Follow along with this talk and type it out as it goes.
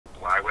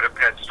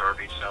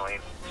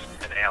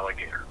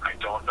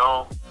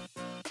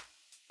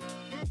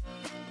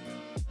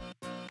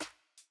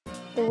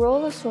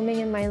role of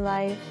swimming in my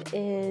life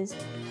is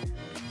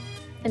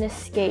an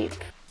escape.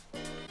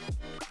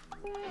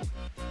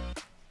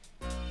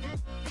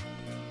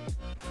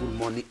 Good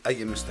morning. I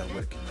am still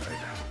working right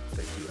now.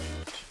 Thank you very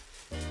much.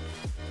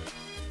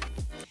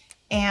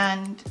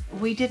 And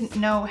we didn't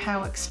know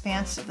how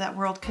expansive that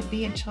world could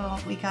be until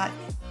we got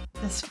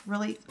this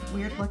really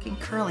weird looking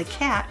curly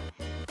cat.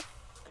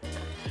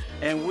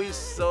 And we're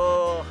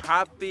so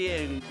happy,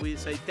 and we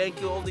say thank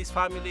you all these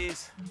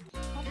families.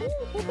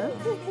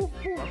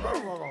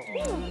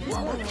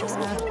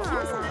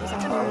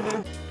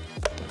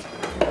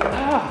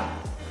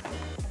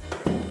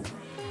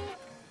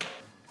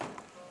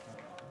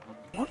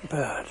 What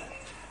bird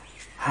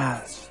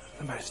has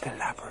the most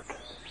elaborate,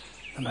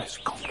 the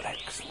most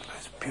complex, the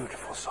most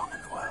beautiful song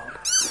in the world?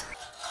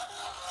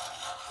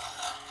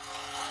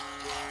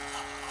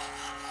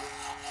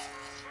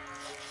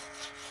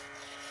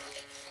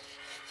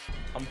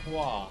 I'm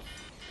Hua,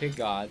 pig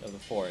god of the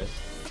forest,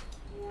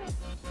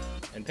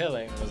 and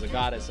Pele was the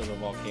goddess of the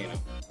volcano.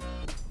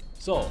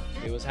 So,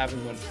 it was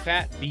having one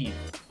fat beef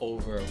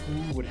over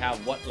who would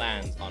have what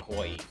lands on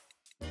Hawaii.